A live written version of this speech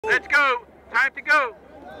Let's go. Time to go.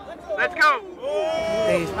 Let's go.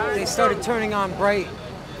 They started turning on bright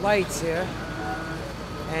lights here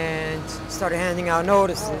and started handing out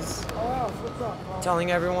notices telling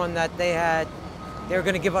everyone that they were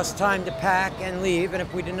going to give us time to pack and leave, and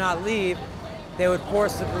if we did not leave, they would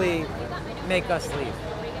forcibly make us leave.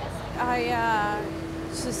 I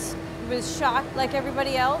just was shocked, like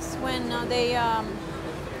everybody else, when they,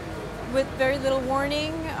 with very little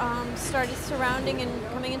warning, started surrounding and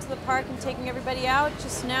coming into the park and taking everybody out.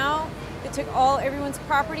 Just now, they took everyone's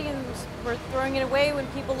property and were throwing it away when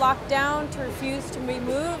people locked down to refuse to be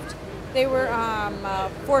moved. They were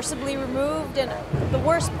forcibly removed, and the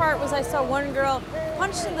worst part was I saw one girl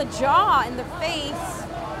punched in the jaw, in the face,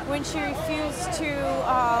 when she refused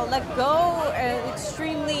to let go.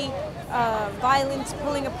 Extremely violent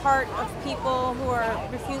pulling apart of people who are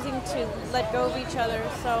refusing to let go of each other.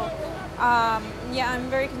 So yeah, I'm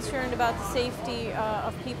very concerned about the safety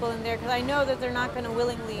of people in there, because I know that they're not going to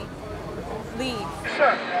willingly leave.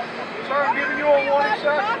 Sir, I'm giving you a warning,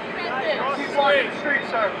 sir. Keep blocking the street,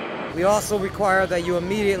 sir. We also require that you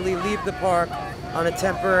immediately leave the park on a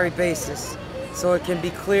temporary basis so it can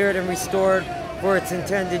be cleared and restored for its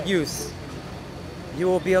intended use. You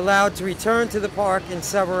will be allowed to return to the park in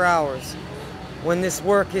several hours when this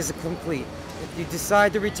work is complete. If you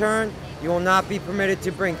decide to return, you will not be permitted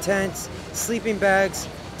to bring tents, sleeping bags,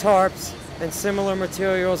 tarps, and similar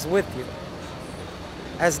materials with you.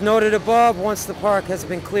 As noted above, once the park has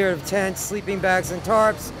been cleared of tents, sleeping bags, and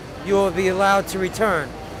tarps, you will be allowed to return,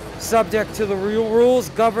 subject to the rules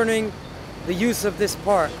governing the use of this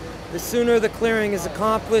park. The sooner the clearing is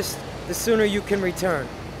accomplished, the sooner you can return.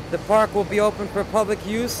 The park will be open for public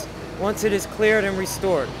use once it is cleared and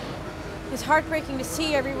restored. It's heartbreaking to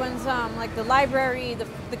see everyone's, like the library,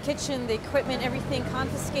 the kitchen, the equipment, everything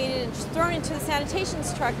confiscated and just thrown into the sanitation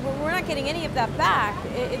truck. But we're not getting any of that back.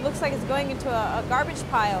 It looks like it's going into a garbage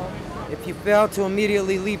pile. If you fail to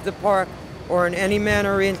immediately leave the park or in any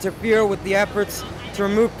manner interfere with the efforts to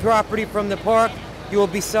remove property from the park, you will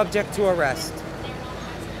be subject to arrest.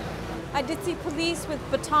 I did see police with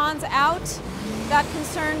batons out. That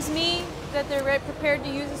concerns me, that they're prepared to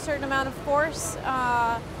use a certain amount of force.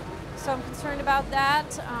 So I'm concerned about that.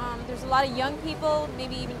 There's a lot of young people,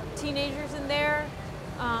 maybe even teenagers in there.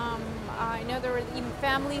 I know there were even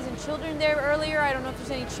families and children there earlier. I don't know if there's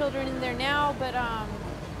any children in there now, but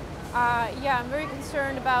yeah, I'm very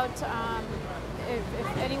concerned about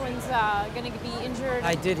if anyone's going to be injured.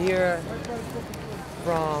 I did hear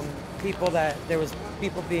from people that there was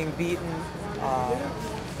people being beaten.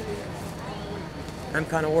 I'm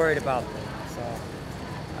kind of worried about them. So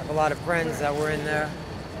I have a lot of friends that were in there.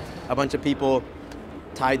 A bunch of people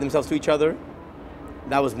tied themselves to each other.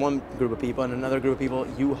 That was one group of people, and another group of people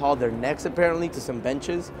U-hauled their necks apparently to some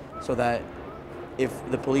benches so that if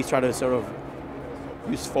the police try to sort of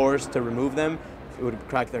use force to remove them, it would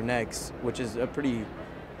crack their necks, which is a pretty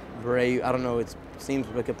brave, I don't know, it seems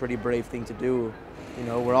like a pretty brave thing to do. You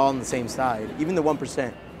know, we're all on the same side. Even the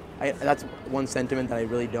 1%, that's one sentiment that I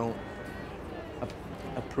really don't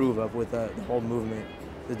approve of with the whole movement.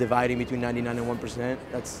 The dividing between 99 and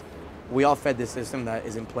 1%, we all fed this system that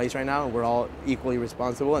is in place right now, and we're all equally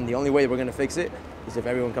responsible, and the only way we're going to fix it is if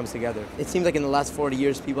everyone comes together. It seems like in the last 40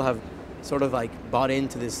 years, people have sort of like bought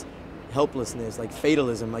into this helplessness, like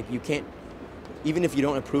fatalism, like you can't, even if you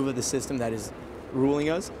don't approve of the system that is ruling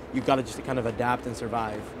us, you've got to just kind of adapt and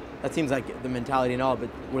survive. That seems like the mentality and all, but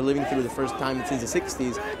we're living through the first time since the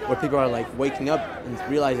 60s where people are like waking up and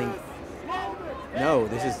realizing, no,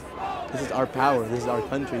 this is our power, this is our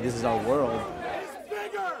country, this is our world.